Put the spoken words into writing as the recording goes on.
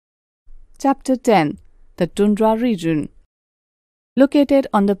Chapter 10. The Tundra region. Located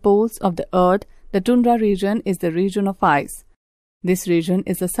on the poles of the Earth, the Tundra region is the region of ice. This region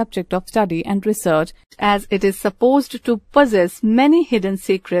is a subject of study and research as it is supposed to possess many hidden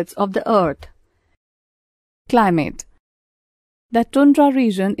secrets of the Earth. Climate. The Tundra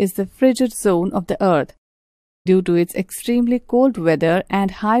region is the frigid zone of the Earth. Due to its extremely cold weather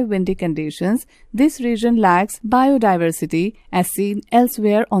and high windy conditions, this region lacks biodiversity as seen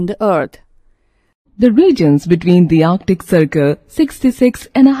elsewhere on the Earth. The regions between the Arctic Circle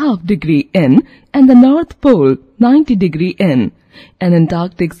 66.5 degree N and the North Pole 90 degree N, and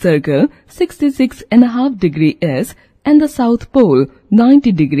Antarctic Circle 66.5 degree S and the South Pole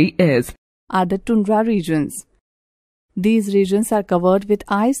 90 degree S are the tundra regions. These regions are covered with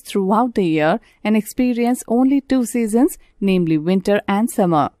ice throughout the year and experience only two seasons, namely winter and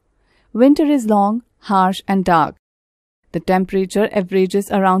summer. Winter is long, harsh and dark. The temperature averages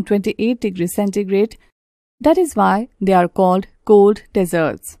around 28 degrees centigrade. That is why they are called cold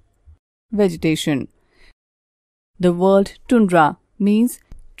deserts. Vegetation. The word tundra means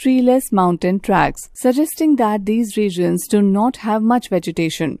treeless mountain tracts, suggesting that these regions do not have much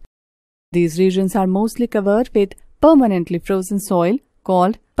vegetation. These regions are mostly covered with permanently frozen soil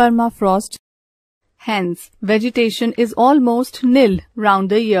called permafrost. Hence, vegetation is almost nil round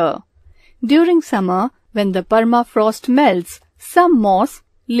the year. During summer, when the permafrost melts, some moss,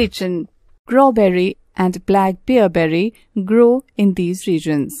 lichen, crowberry and black bearberry grow in these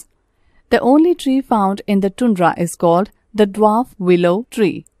regions. The only tree found in the tundra is called the dwarf willow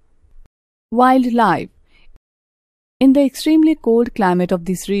tree. Wildlife. In the extremely cold climate of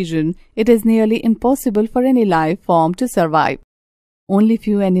this region, it is nearly impossible for any life form to survive. Only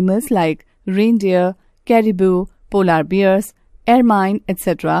few animals like reindeer, caribou, polar bears, ermine,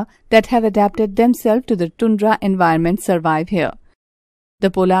 etc. that have adapted themselves to the tundra environment survive here.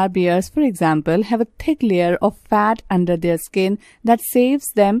 The polar bears, for example, have a thick layer of fat under their skin that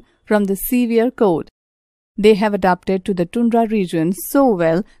saves them from the severe cold. They have adapted to the tundra region so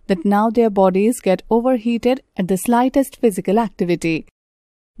well that now their bodies get overheated at the slightest physical activity.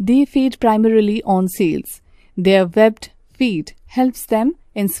 They feed primarily on seals. Their webbed feet helps them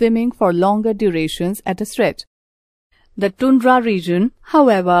in swimming for longer durations at a stretch. The tundra region,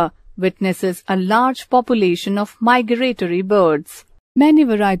 however, witnesses a large population of migratory birds. Many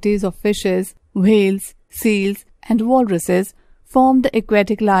varieties of fishes, whales, seals, and walruses form the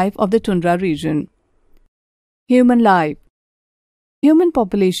aquatic life of the tundra region. Human life. Human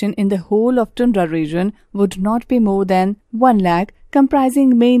population in the whole of tundra region would not be more than 1 lakh,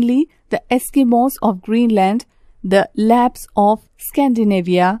 comprising mainly the Eskimos of Greenland, the Lapps of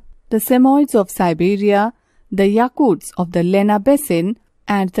Scandinavia, the Samoyeds of Siberia, the Yakuts of the Lena Basin,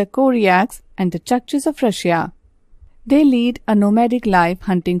 and the Koryaks and the Chukchis of Russia. They lead a nomadic life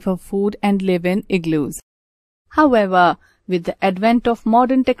hunting for food and live in igloos. However, with the advent of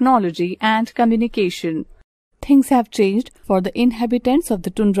modern technology and communication, things have changed for the inhabitants of the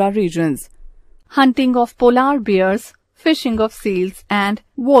tundra regions. Hunting of polar bears, fishing of seals and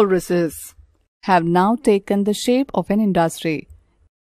walruses have now taken the shape of an industry.